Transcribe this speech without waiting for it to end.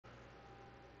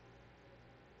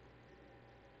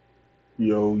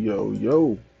Yo, yo,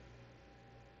 yo.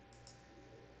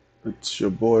 It's your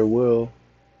boy Will.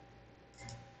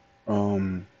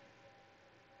 Um,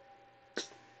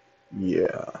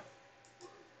 yeah.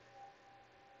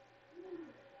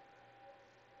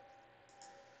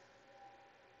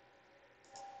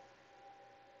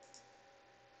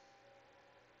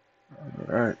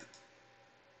 Alright.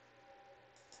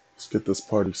 Let's get this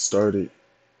party started.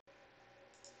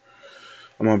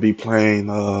 I'm gonna be playing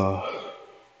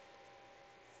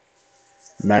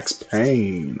Max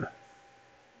Payne.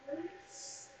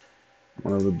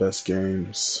 One of the best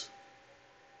games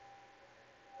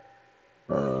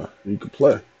you could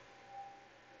play.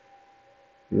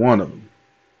 One of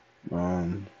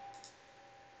them.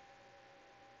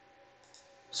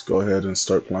 Let's go ahead and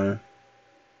start playing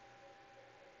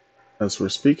as we're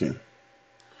speaking.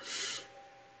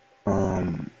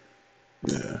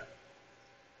 Yeah.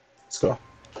 Let's go.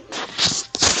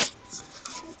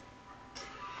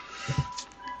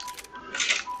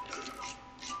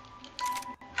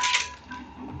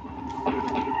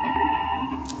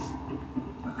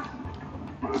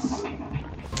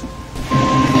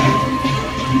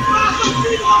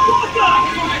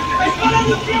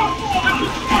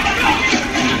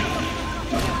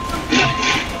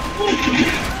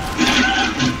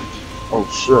 Oh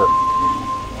shit.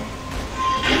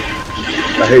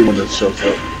 I hate when this shows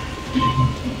up.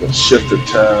 The shifter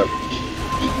tab.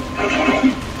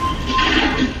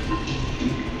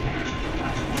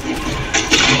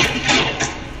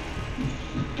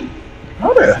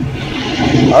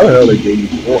 How the hell they gave you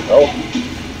full health?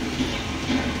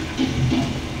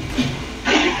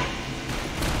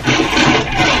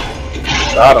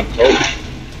 Got him, coach.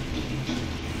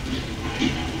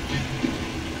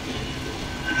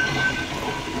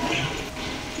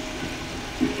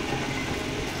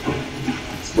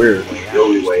 It's weird. The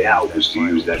only way out was to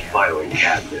use that filing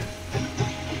cabinet.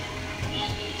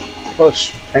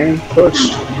 Push. Pain, push.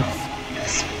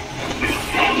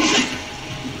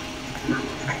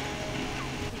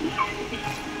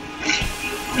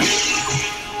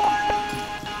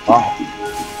 Wow.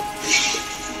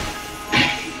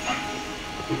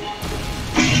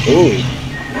 Ooh.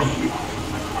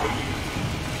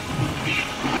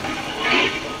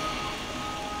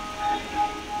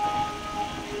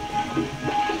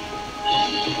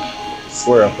 I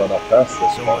swear I thought I passed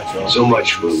this part. So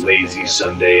much for a lazy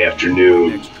Sunday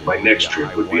afternoon. My next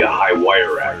trip would be a high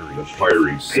wire act with a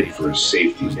fiery pit for a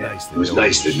safety net. It was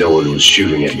nice that no one was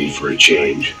shooting at me for a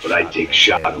change, but I'd take a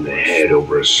shot in the head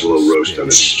over a slow roast on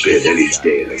a spit any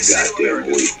day of the goddamn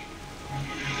week.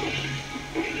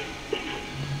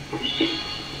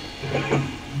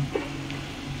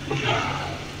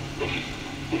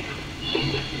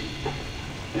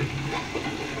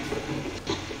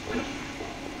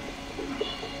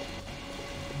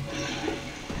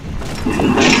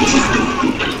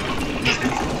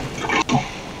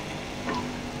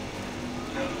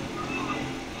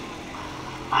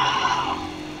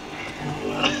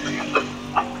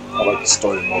 I like the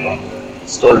story mode on there.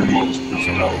 Story mode is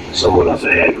pretty cool. Someone up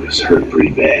ahead was hurt pretty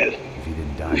bad.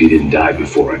 If he didn't die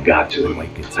before I got to him,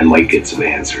 I might get some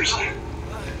answers.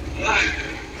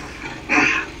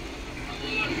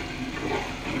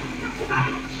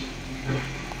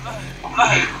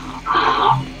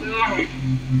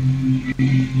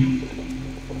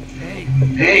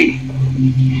 Hey!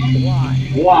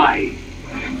 Why?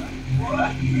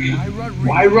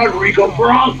 Why Rodrigo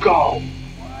Bronco?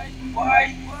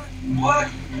 What?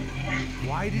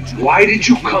 Why did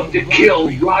you come to kill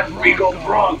Rodrigo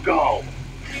Bronco?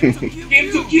 Came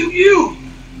to kill you!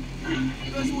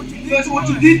 That's what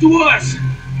you did to us!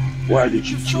 Why did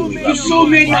you kill me? There's so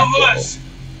many of us!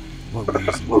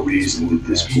 What reason did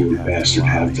this poor bastard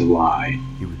have to lie?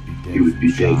 He would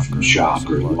be dead from shock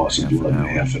or loss of blood in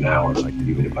half an hour,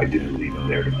 even if I didn't leave him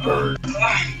there to burn.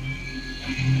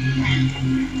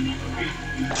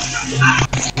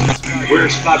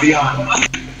 Where's Fabiana?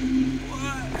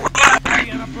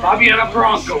 Fabiana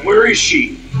Bronco, where is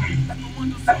she?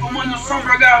 That the one the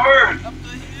summer got hurt!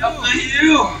 Up the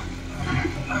hill!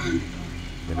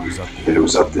 Then it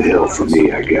was up the hill for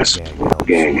me, I guess.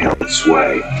 Gang held its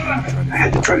sway. I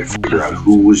had to try to figure out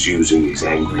who was using these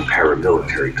angry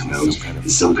paramilitary clowns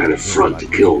as some kind of front to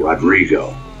kill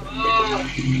Rodrigo.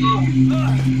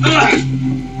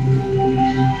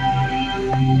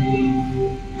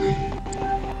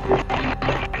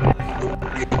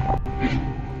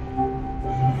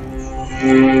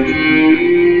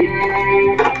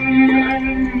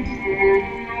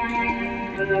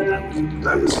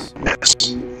 That was a mess.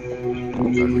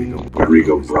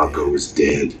 Rodrigo Bronco was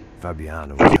dead.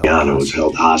 Fabiana was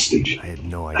held hostage. I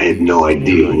had no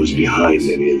idea who was behind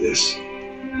any of this.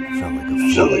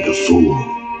 Felt like a fool.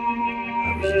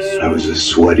 I was a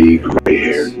sweaty,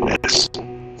 gray-haired mess.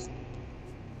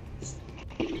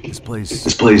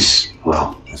 This place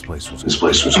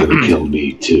was gonna kill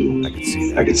me too.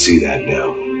 I could see that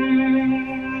now.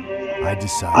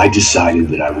 I decided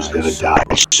that I was gonna die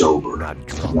sober, not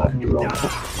drunk.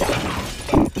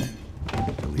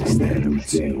 At least then I would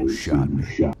say who shot me.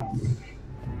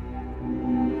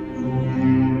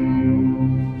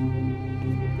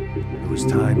 It was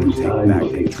time to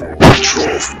take back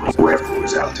control from whoever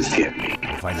was out to get me.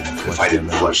 If I didn't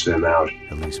flush them out,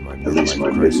 at least my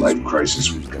midlife crisis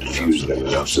would confuse them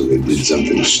enough so they did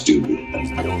something stupid.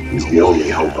 It was the only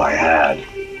hope I had.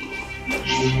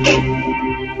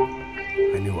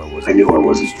 I knew I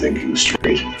wasn't thinking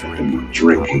straight. I'd been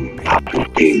drinking, popping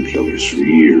painkillers for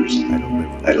years.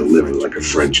 I had a liver like a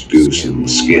French goose and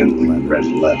skin like red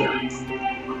leather.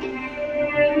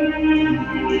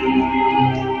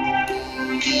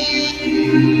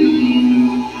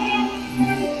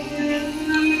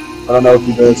 I don't know if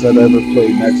you guys had ever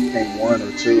played Max Payne 1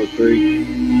 or 2 or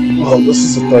 3. Well, this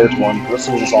is the third one. This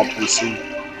one was on PC.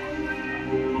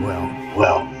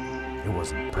 Well, it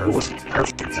wasn't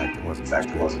perfect. In fact, it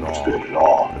wasn't much good at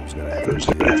all. But it was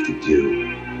gonna have to do.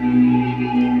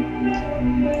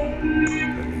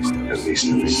 At least I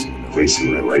was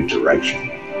facing the right direction.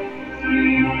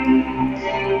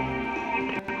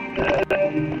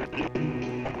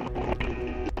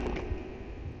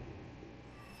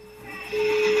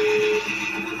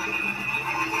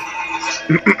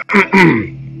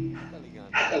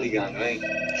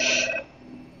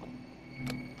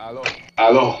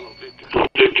 Hello.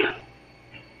 Victor.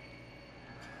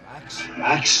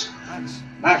 Max,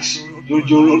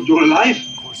 you're alive?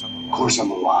 Of course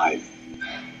I'm alive.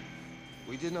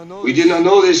 We did not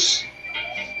know this.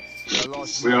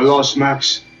 We are lost,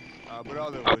 Max.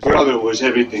 Our brother was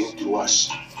everything to us.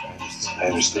 I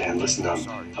understand. Listen,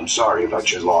 I'm sorry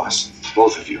about your loss,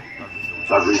 both of you.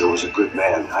 Rodrigo was a good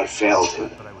man. I failed him,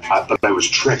 but I was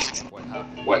tricked.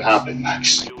 What happened,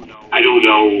 Max? I don't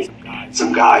know.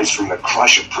 Some guys from the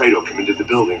Crush of Prado came into the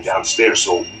building downstairs,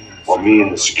 so while me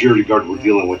and the security guard were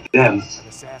dealing with them,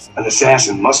 an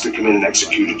assassin must have come in and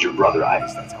executed your brother.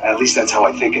 At least that's how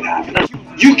I think it happened.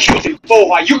 You killed him,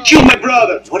 boy! You killed my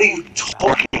brother! What are you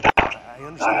talking about?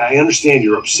 I understand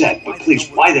you're upset, but please,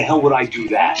 why the hell would I do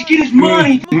that? To get his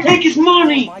money! Take his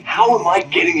money! How am I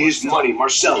getting his money,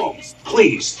 Marcelo?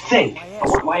 Please, think. I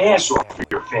worked my ass off for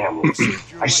your family.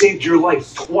 I saved your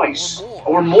life twice,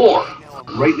 or more.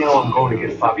 Right now I'm going to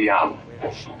get Fabiana.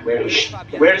 Where is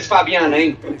Fabiana,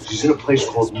 eh? She's in a place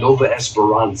called Nova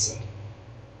Esperanza.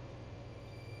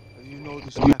 You know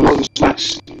this,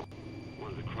 Max?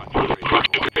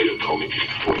 Told me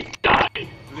before he died.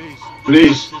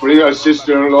 Please, bring our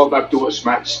sister-in-law back to us,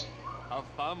 Max.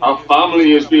 Our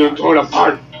family is being torn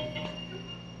apart.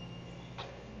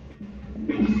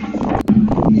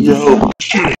 Yo.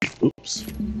 Oops.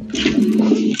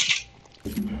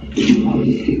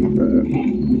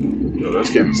 Yo, this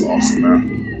game is awesome,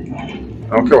 man.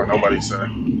 I don't care what nobody say.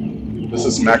 This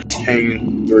is Max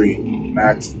Payne 3.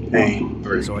 Max Payne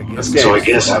 3. So I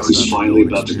guess I was finally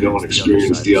about to go and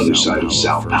experience the other side of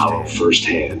Sao Paulo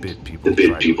firsthand. The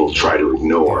bit people try to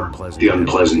ignore, the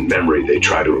unpleasant memory they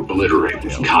try to obliterate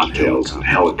with cocktails and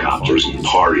helicopters and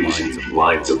parties and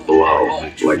lines of blow,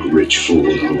 like rich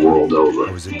fools the world over.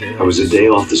 I was a day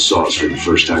off the sauce for the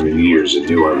first time in years and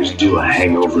knew I was due a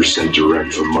hangover sent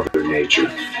direct from Mother Nature.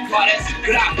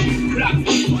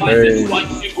 Hey.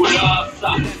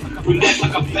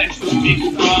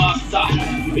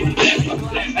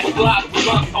 É claro,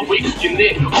 lança o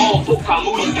Wixkiné, pouca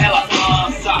luz, ela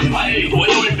dança. Tô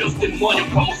eu e meus demônios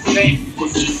como sempre.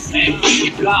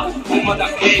 Sempre bravo, uma da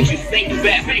frente, sem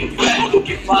fé, tudo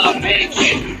que fala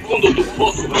mente. Fundo do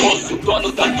poço,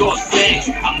 dono da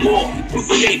docente. Amor, o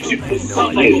skate,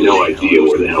 função da I had no idea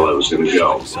where the hell I was going to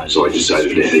go, so I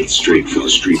decided to head straight for the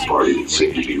street party that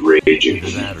seemed to be raging.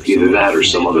 Either that or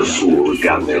some other fool had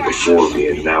gotten there before me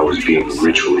and now was being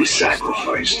ritually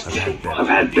sacrificed. I've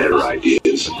had better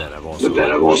ideas, but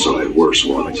then I've also had worse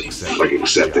ones, like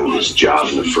accepting this job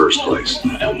in the first place.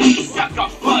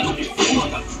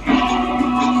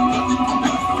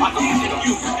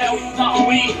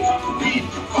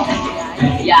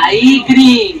 E aí,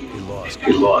 gringo?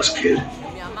 Get lost, kid.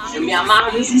 Eu me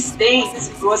amarro nos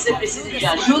stents. Você precisa de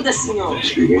ajuda, senhor?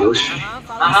 Speak English?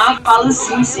 Aham, falo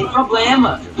sim, sem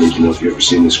problema. I need to know if you've ever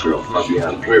seen this girl.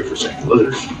 Fabiana, come here for a second. Look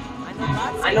at her.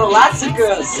 I know lots of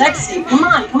girls. Sexy. Come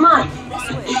on.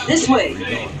 This way.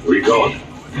 Where are you going?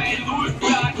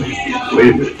 Wait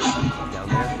a minute.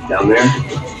 Down there?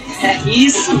 É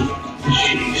isso.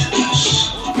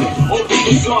 Jesus.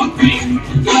 Come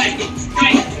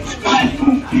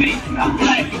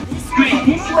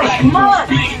on.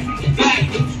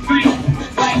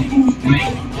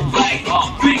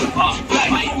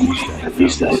 At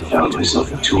least I found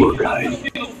myself a tour guide.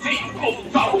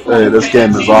 Hey, this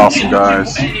game is awesome,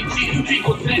 guys.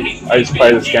 I used to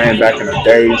play this game back in the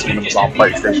days when it was on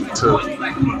PlayStation 2.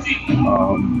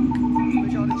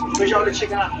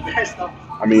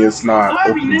 I mean, it's not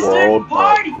open world,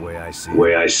 but The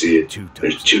way I see it,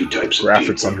 there's two types of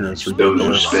graphics people. on here is Those who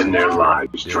ridiculous. spend their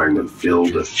lives trying to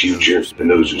build a future, and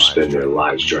those who spend their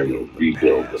lives trying to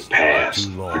rebuild the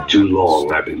past. For too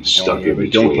long, I've been stuck in The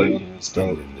gameplay between. is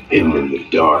dope. In the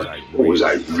dark. What was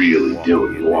I really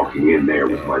doing walking in there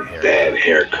with my bad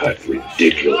haircut,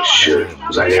 ridiculous shirt?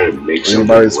 Was I there to make If something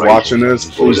anybody's right? watching this,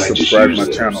 Or was please I just subscribe to my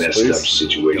using a channel, messed up please.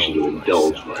 situation to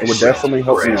indulge myself? It would definitely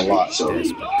help me a lot. Some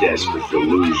desperate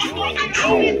delusion,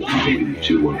 control, maybe the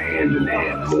two went hand in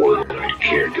hand more than I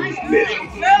care to admit.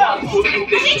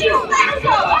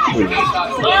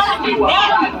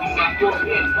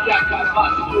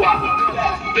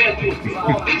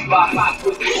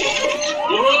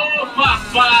 Ô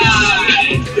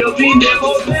papai, eu vim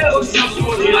devolver o seu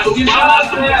sorriso de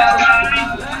favela.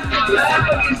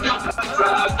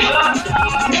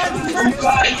 Não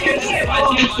vai esquecer,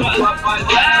 vai deixar,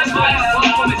 rapaziada.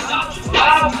 Vamos começar.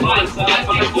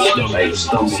 I had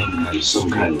stumbled into some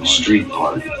kind of street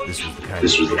party.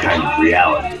 This was the kind of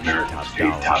reality Americans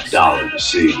paid top dollar to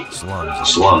see.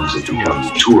 Slums had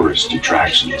become tourist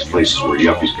attractions, places where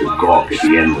yuppies could gawk at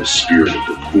the endless spirit of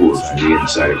the poor from the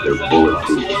inside of their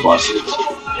bulletproof buses.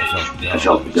 I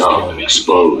felt dumb,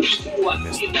 exposed.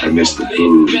 I missed the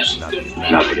booze.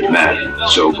 Not that it mattered,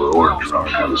 sober or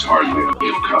drunk, I was hardly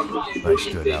undercover.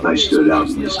 I stood out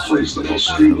in this place like a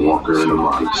streetwalker in a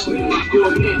monster.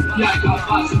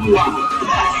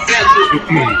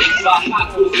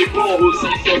 Barracos e morros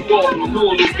sem socorro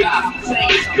no lugar,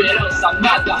 sem esperança,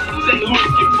 nada, sem luz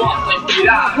que possa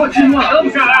inspirar.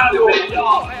 Continuando, caralho!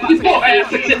 Que porra é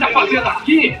essa que você tá fazendo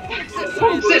aqui?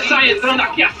 Como você sai entrando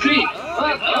aqui assim?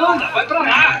 Anda, vai pra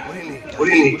lá! What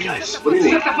do you need, guys? What do O you que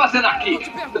você need? tá fazendo aqui?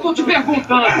 Eu tô te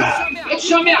perguntando! Eu te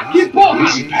chamei aqui, porra!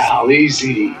 Easy, pal,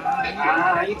 easy.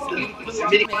 Ah, então, você é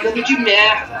americano de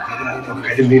merda! Look,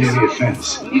 I didn't mean any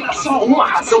offense. E dá só uma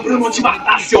razão pra eu não te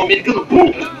matar, seu americano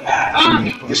burro!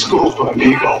 Desculpa,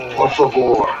 amigo, por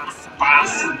favor.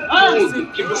 Passe tudo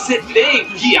que você tem,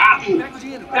 viado!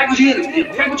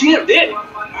 Pega o dinheiro dele!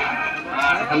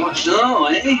 Ah,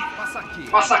 relojão, hein?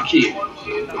 Passa aqui!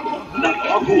 Dá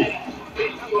logo!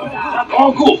 Dá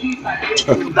logo!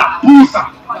 Da puta!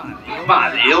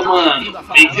 Valeu, mano!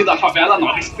 Bem-vindo à favela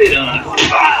Nova Esperança!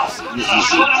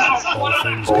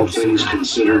 All things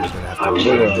considered, I was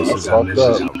on this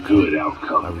is a good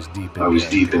outcome. I was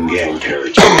deep in gang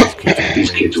territory.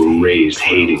 These kids were raised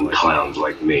hating clowns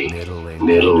like me.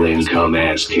 Middle-income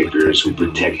ass-kickers who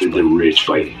protected the rich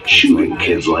by shooting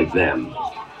kids like them.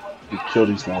 You kill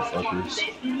these motherfuckers.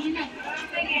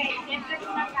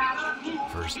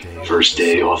 First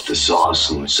day off the sauce,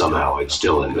 and somehow I'd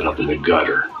still ended up in the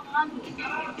gutter.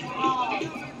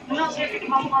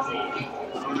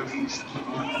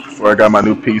 Before I got my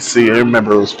new PC, I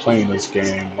remember I was playing this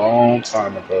game a long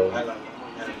time ago.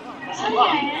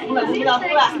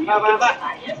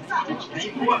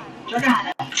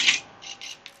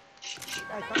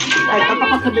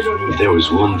 If there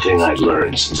was one thing I'd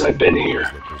learned since I've been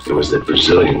here, it was that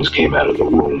Brazilians came out of the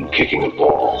womb kicking a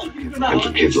ball. And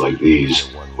for kids like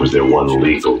these, was their one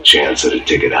legal chance at a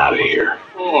ticket out of here.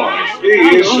 Pô, que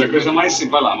isso, é a coisa mais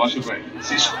simples. Vai lá, mostra pra ele.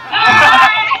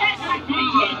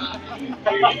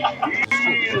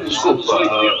 Desculpa,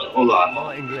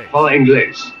 olá. Fala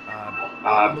inglês.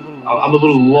 I'm a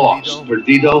little lost.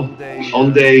 Perdido?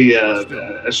 Onde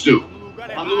és tu?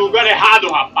 Tá no lugar errado,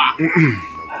 rapá!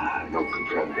 Não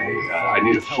compreendo. I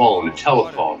need a phone, a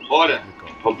telephone. Bora.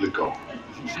 Publico.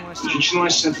 A gente não é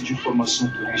centro de informação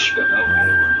turística,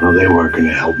 não. Well, they weren't going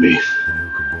to help me.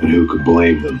 And who could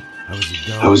blame them?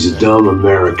 I was a dumb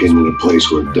American in a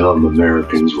place where dumb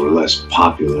Americans were less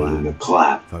popular than a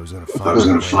clap. If I was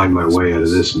going to find my way out of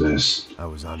this mess, I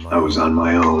was on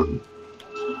my own.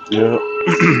 Yeah.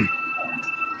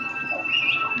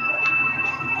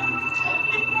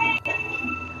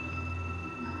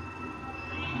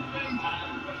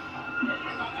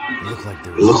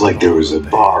 It looked like there was a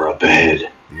bar up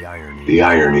ahead. The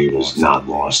irony was not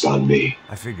lost on me.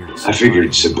 I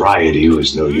figured sobriety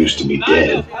was no use to me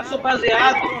dead.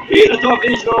 Eu tô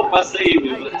vendo de novo, passei,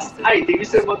 meu. Aí, tem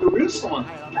visto a irmã do Wilson, mano?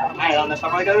 Ah, ela não é só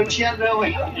uma garotinha não,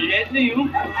 hein? De jeito nenhum.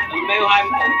 Tô meio raiva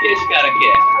com o que esse cara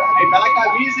quer. Aí, bela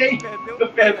camisa, hein?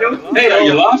 Perdeu. Hey, are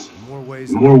you lost?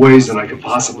 in more ways than I could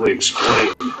possibly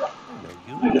explain.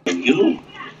 You?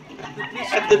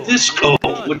 At the disco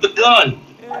with the gun.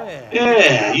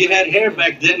 Yeah, you had hair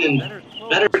back then and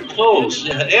better clothes.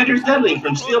 Andrew Dudley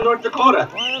from Steele, North Dakota.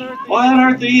 Why on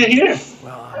earth are you here?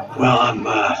 Well, I'm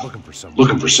looking for someone.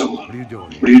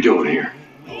 What are you doing here?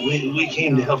 We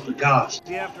came to help the cause.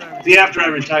 See, after I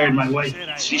retired, my wife,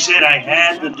 she said I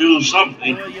had to do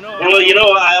something. And well, you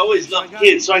know, I always loved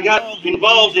kids, so I got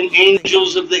involved in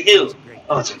Angels of the Hill.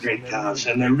 Oh, it's a great cause,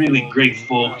 and they're really great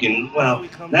folk. And, well,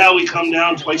 now we come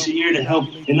down twice a year to help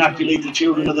inoculate the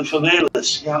children of the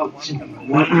favelas. You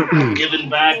know, giving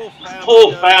back.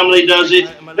 Whole family does it.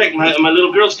 In fact, my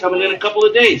little girl's coming in a couple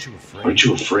of days. Aren't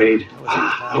you afraid?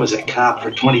 I was a cop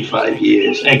for 25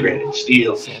 years. And granted,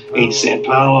 Steele ain't San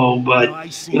Paulo,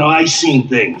 but, you know, I seen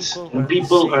things. And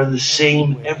people are the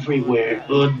same everywhere.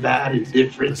 Good, bad, and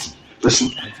different.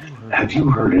 Listen, have you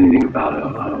heard anything about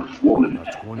a woman,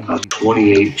 about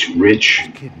 28, rich?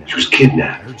 She was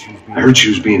kidnapped. I heard she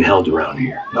was being held around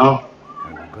here. No? All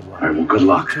right, well, good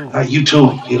luck. You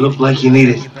too. You look like you need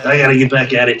it. I gotta get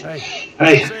back at it.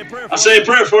 Hey, I'll say a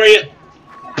prayer for you.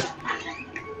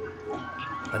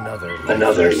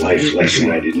 Another life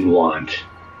lesson I didn't want.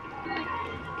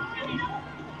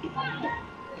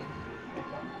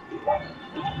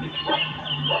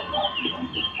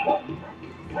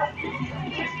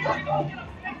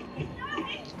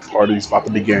 Party's about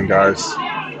to begin, guys.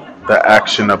 The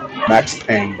action of Max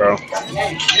Payne, bro.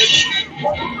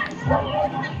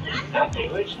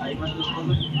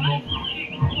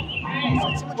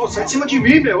 Pô, sai de cima de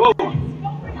mim, meu. Ô.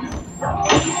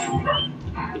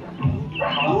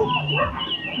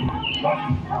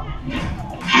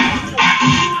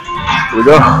 Here we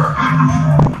go.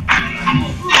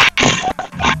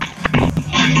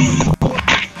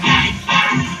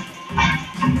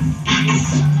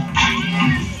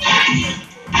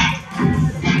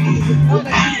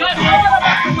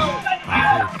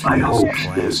 I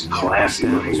hoped this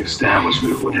classy-looking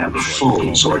establishment would have a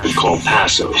phone so I could call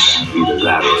Passos. Either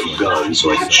that or a gun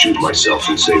so I could shoot myself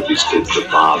and save these kids the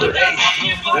bother.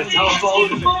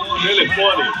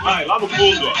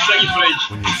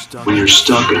 When you're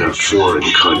stuck in a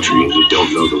foreign country and you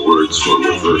don't know the words for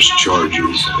reverse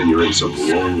charges, and you're in some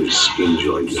lonely spin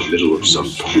joint in the middle of some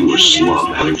poor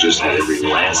slum, having just had every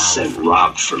last cent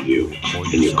robbed from you,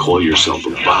 and you call yourself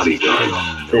a bodyguard,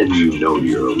 then you know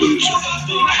you're a loser.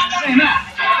 Hey, Matt.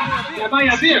 Can I buy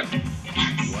you a beer?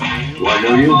 Do I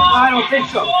know you? I don't think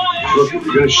so. Look, if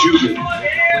you're gonna shoot me,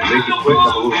 make it quick, I'm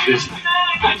a little busy.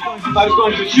 If I was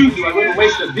going to shoot you, I wouldn't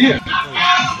waste a beer.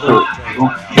 Oh, you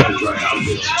won't have to dry out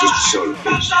this. Just a soda,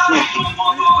 please.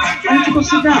 Why don't you go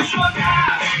sit down?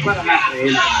 Guarda, Matt,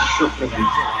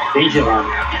 danger around.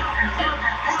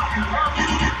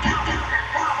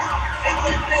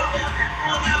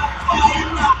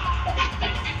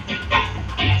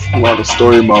 I love the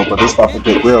story mode, but this about to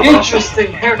get real, bro.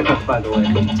 Interesting haircut, by the way.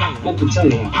 Let me tell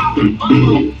you.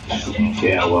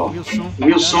 Yeah, well,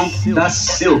 Real song, that's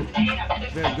Sil.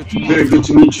 Very good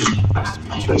to meet you.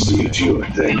 nice to meet you, I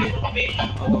think.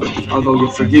 Although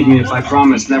you'll forgive me if I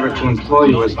promise never to employ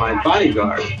you as my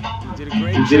bodyguard.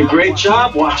 You did a great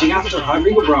job watching after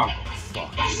Rodrigo Bronco.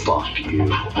 Fuck you.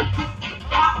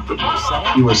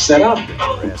 You were set up.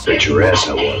 Bet your ass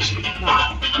I was.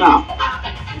 Now,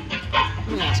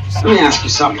 let me ask you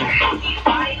something.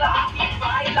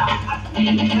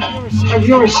 Have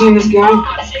you ever seen this guy?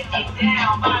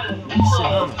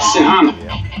 Sihano.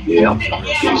 Yeah,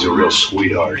 he's a real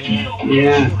sweetheart.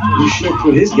 Yeah, you sure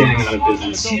put his gang out of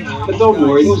business. But don't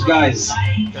worry, those guys,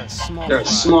 they're a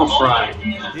small fry.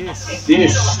 This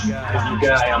is the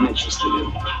guy I'm interested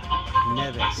in.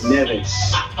 Neves.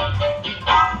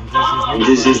 And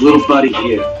this is his little buddy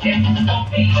here.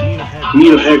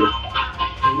 Nino Heger.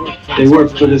 They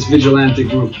work for this vigilante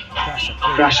group,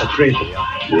 Crasha Preto.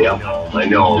 Yeah, I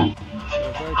know him.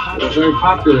 They're very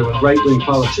popular with right-wing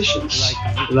politicians,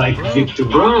 like Victor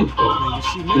Bronco.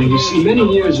 Now, you see, many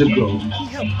years ago,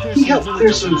 he helped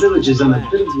clear some villages on a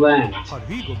bit of land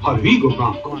Rodrigo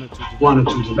Bronco wanted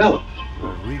to develop.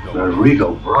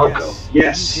 Rodrigo Bronco?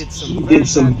 Yes, he did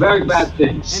some very bad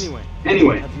things.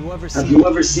 Anyway, have you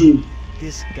ever seen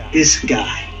this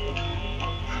guy?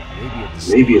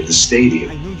 Maybe at the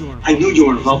stadium. I knew you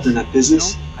were involved in that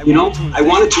business. You know, I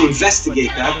wanted to investigate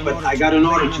that, but I got an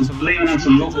order to blame it on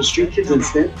some local street kids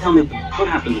instead. Tell me, what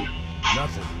happened there?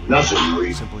 Nothing.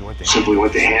 We simply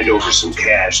went to hand over some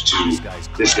cash to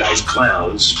this guy's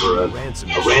clowns for a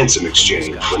ransom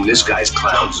exchange. When this guy's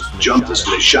clowns jumped us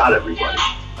and they shot everybody.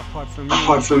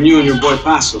 Apart from you and your boy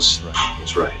Passos.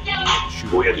 That's right.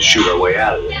 We had to shoot our way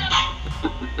out of there.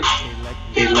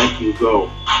 They let you go.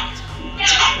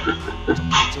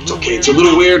 It's okay, it's a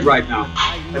little weird right now.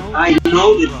 But I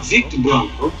know that Victor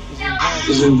Bronco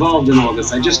is involved in all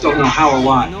this. I just don't know how or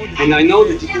why. And I know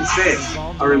that you can say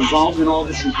are involved in all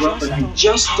this as well, but I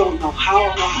just don't know how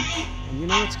or why.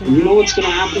 And you know what's going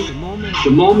to happen?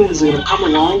 The moment is going to come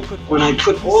along when I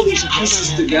put all these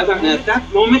pieces together, and at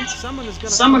that moment,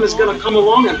 someone is going to come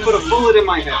along and put a bullet in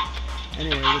my head.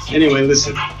 Anyway,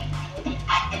 listen.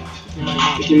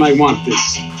 I think you might want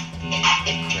this.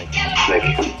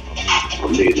 Thank you. I'll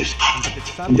need it.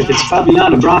 And if it's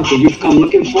Fabiana Bronco you've come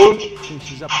looking for,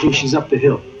 I think she's up the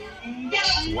hill.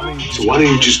 So why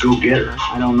don't you just go get her?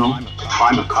 I don't know. If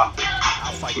I'm a cop,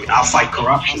 I'll fight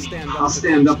corruption. I'll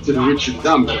stand up to the rich and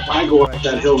dumb, but if I go up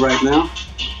that hill right now,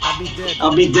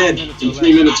 I'll be dead in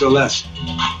 3 minutes or less.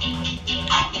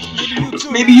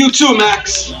 Maybe you too,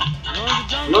 Max.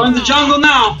 You're in the jungle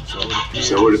now.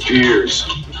 So it appears.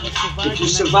 If you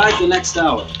survive the next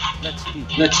hour,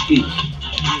 let's speak.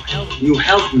 You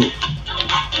help me.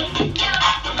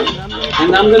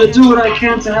 And I'm gonna do what I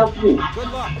can to help you.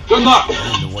 Good luck.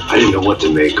 I didn't know what to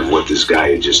make of what this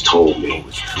guy had just told me.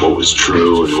 What was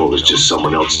true and what was just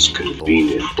someone else's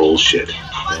convenient bullshit.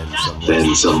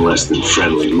 Then some less than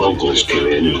friendly locals came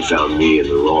in and found me in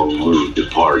the wrong mood to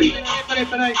party. There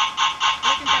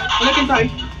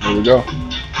we go.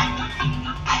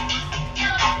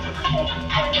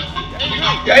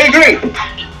 Hey, Green!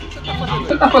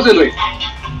 ¿Qué estás haciendo ahí?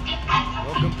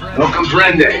 No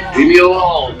comprende. Leave me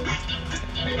alone.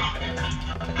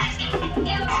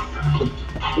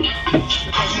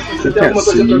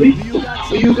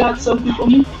 You got something for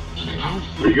me?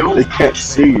 Where you going? They can't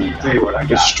see you. Tell you what I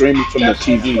It's got. streaming from the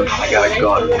TV. I got a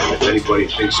gun, and if anybody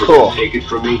thinks they're Cool. gonna take it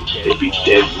from me, they'd be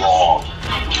dead wrong.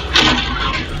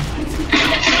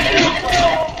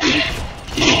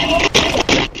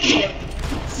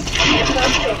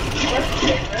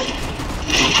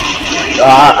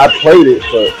 I played it,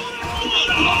 but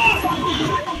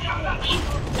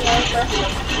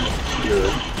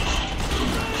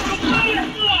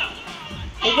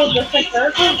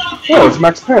no, it's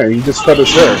Max Payne. He just cut his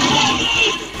hair.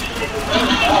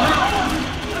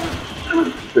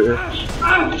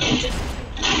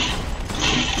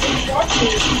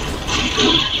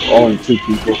 Only 2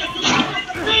 people.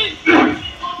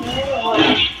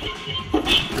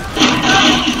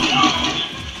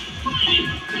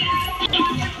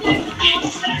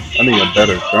 I need a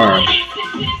better gun.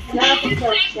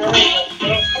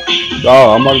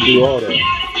 Oh, I'm gonna do all that.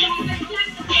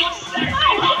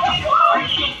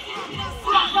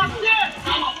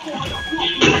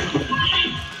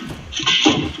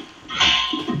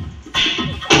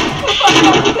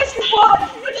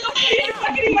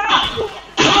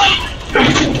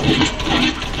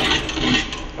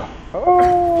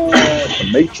 Oh, the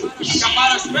Matrix.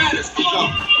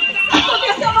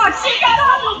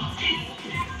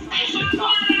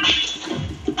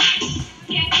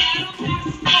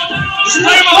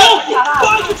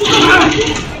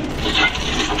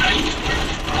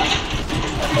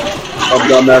 I'm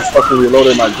dumbass fucking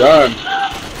reloading my gun.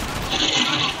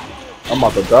 I'm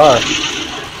about to die.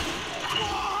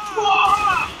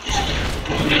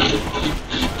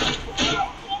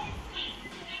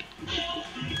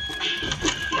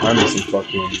 I need some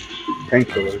fucking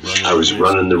painkillers. I was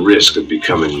running the risk of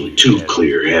becoming too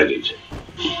clear-headed.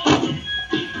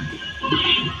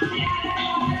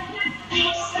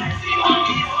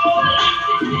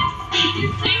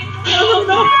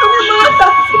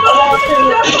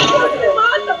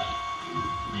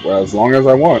 Well, as long as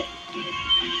I want.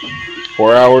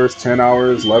 4 hours, 10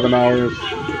 hours, 11 hours.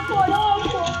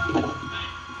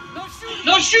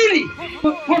 No shooting!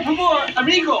 Por favor,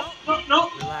 amigo! No.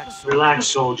 Relax,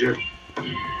 soldier.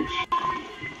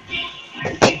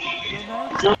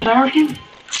 No American?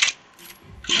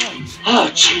 Oh,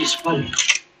 jeez, buddy.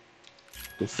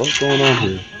 The fuck going on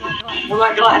here? Am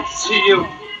I glad to see you?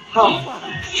 Oh,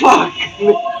 fuck.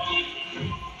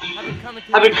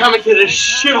 I've been coming to this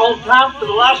shithole town for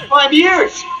the last 5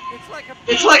 years.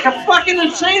 It's like a fucking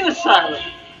insane asylum.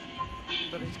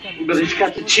 But it's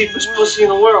got the cheapest pussy in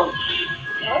the world.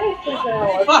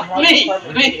 Fuck me!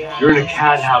 You're in a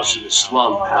cat house in the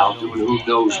slum, pal, doing who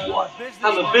knows what.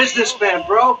 I'm a businessman,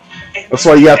 bro. That's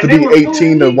why you have to be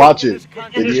 18 to watch it,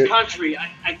 In this idiot. country,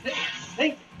 I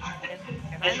think,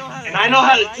 and I know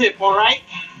how to tip, all right?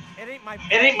 It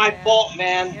ain't my fault,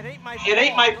 man. It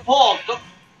ain't my fault.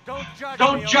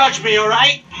 Don't judge me, all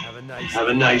right? Have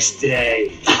a nice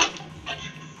day.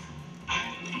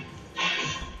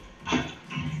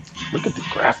 Look at the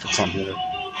graphics on here.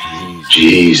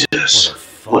 Jesus,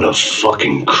 what a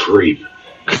fucking creep.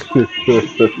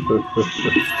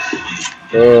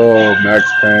 Oh, Max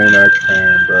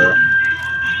Payne, bro.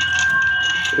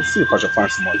 Let's see if I can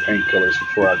find some more painkillers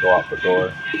before I go out the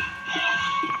door.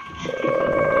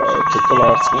 Took the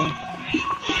last one.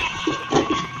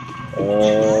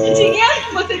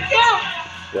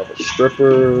 We have a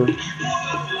stripper.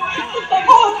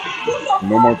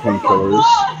 No more painkillers.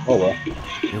 Oh well.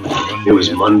 It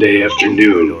was Monday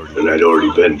afternoon, and I'd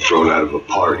already been thrown out of a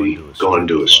party, gone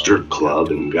to a strip club,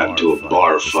 and got into a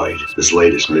bar fight. This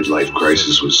latest midlife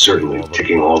crisis was certainly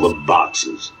ticking all the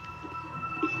boxes.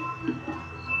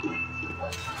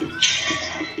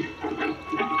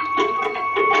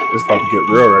 It's about to get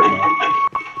real right now.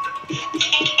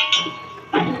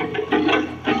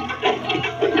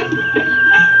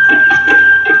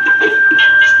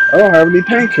 I don't have any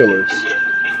painkillers.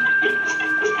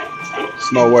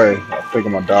 There's no way. I think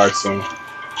I'm gonna die soon.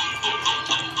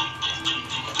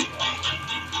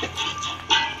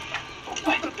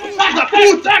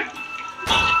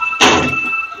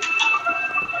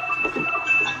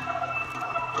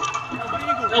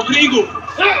 É o gringo!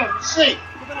 Sei!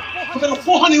 Tô vendo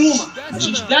porra nenhuma! A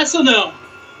gente desce ou não?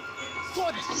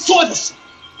 Foda-se!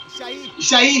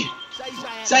 Isso aí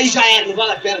já era, não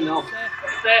vale a pena não.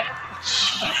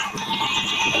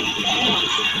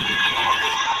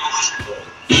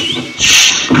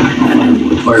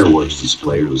 The fireworks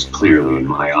display was clearly in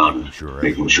my honor,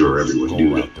 making sure everyone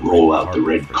knew to roll out the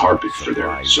red carpet for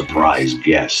their surprise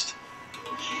guest.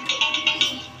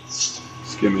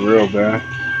 It's getting real bad.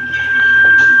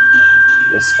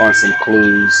 Let's find some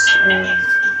clues and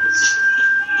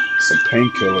some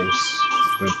painkillers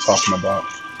we've been talking about.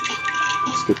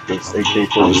 Let's get this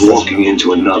AK-47. I was walking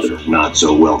into another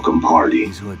not-so-welcome party.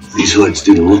 These hoods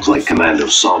didn't look like Commando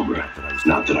Sombra.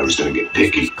 Not that I was going to get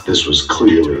picky. This was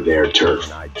clearly their turf,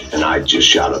 and I just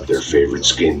shot up their favorite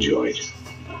skin joint.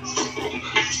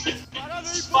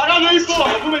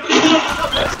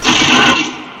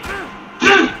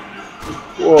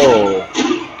 Whoa.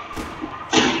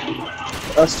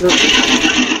 Esther.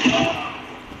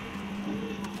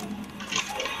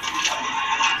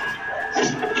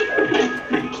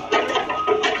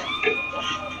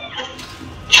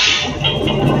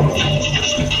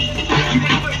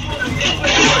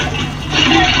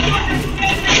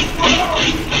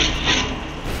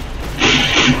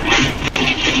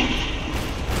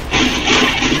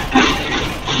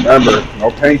 Remember, no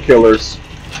painkillers.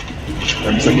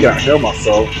 That means I can't heal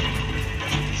myself.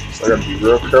 So I gotta be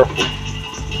real careful.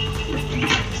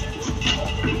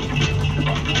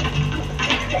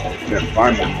 Can't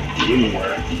find them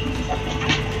anywhere.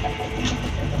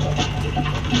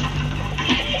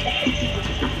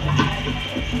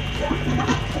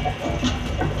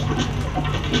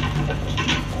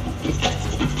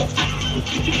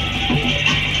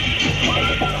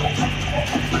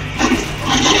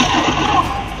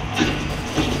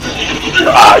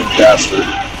 Ah, you bastard.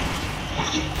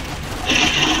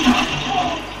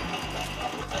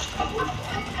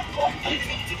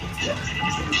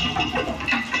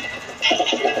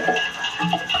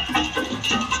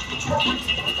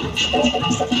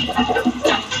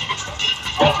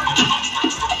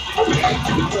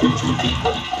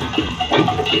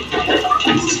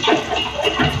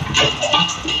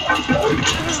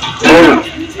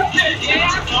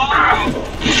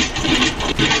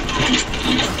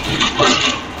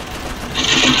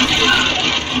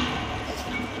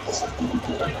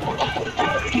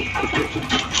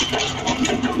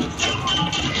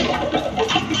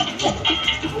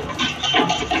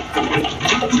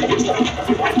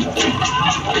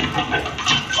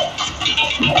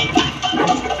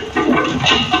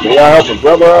 May I help a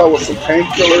brother out with some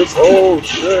painkillers? Oh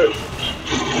shit.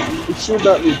 He's shooting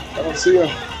at me. I don't see him.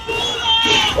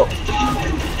 Oh.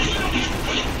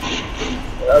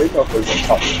 Yeah, you know he's on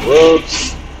top of the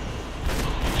ropes.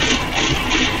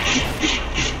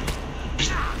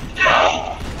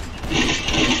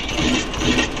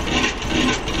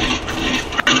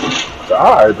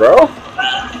 Die, bro.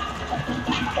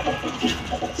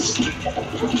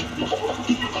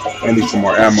 I need some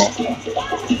more ammo.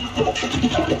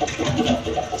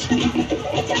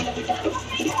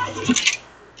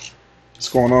 What's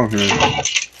going on here?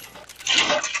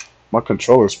 My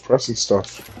controller's pressing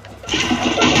stuff.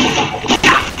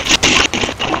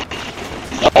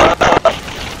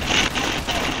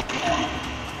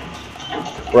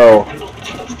 Bro.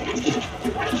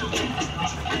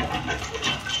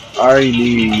 I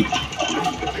need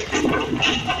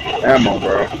ammo,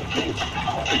 bro.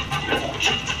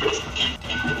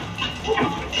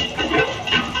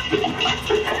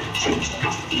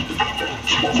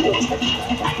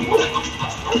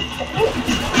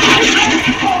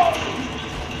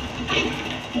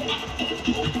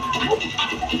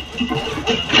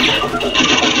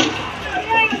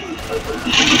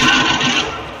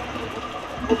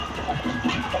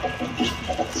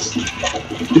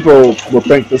 People will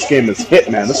think this game is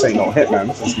Hitman. This ain't no Hitman.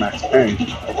 This is Max Payne.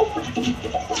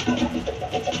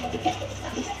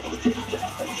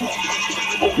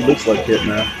 He looks like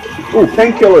Hitman. Ooh,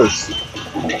 painkillers!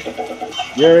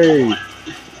 Yay!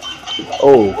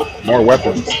 Oh, more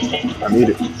weapons. I need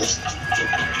it.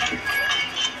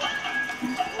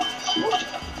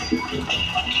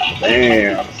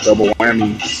 Damn, double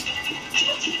whammies.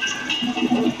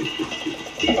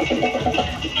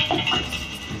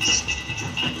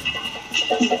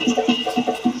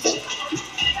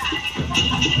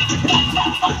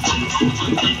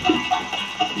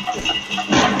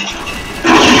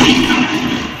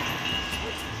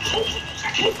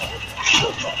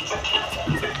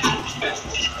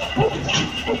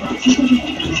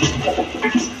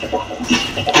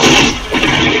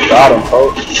 Got him,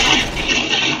 folks.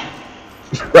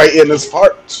 Right in his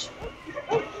heart.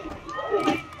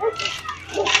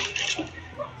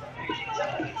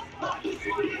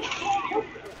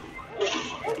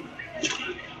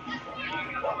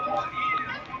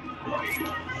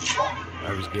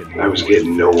 I was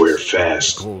getting nowhere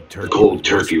fast. The cold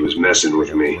turkey was messing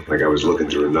with me, like I was looking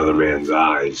through another man's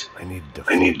eyes. I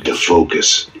needed to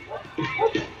focus.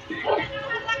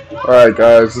 Alright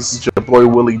guys, this is your boy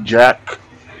Willie Jack.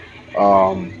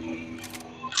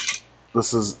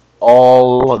 This is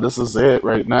it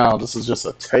right now. This is just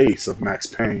a taste of Max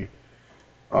Payne.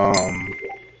 That'll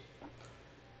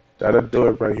do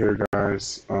it right here,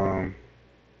 guys.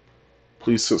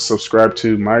 Please subscribe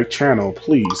to my channel,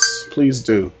 please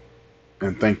do,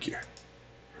 and thank you.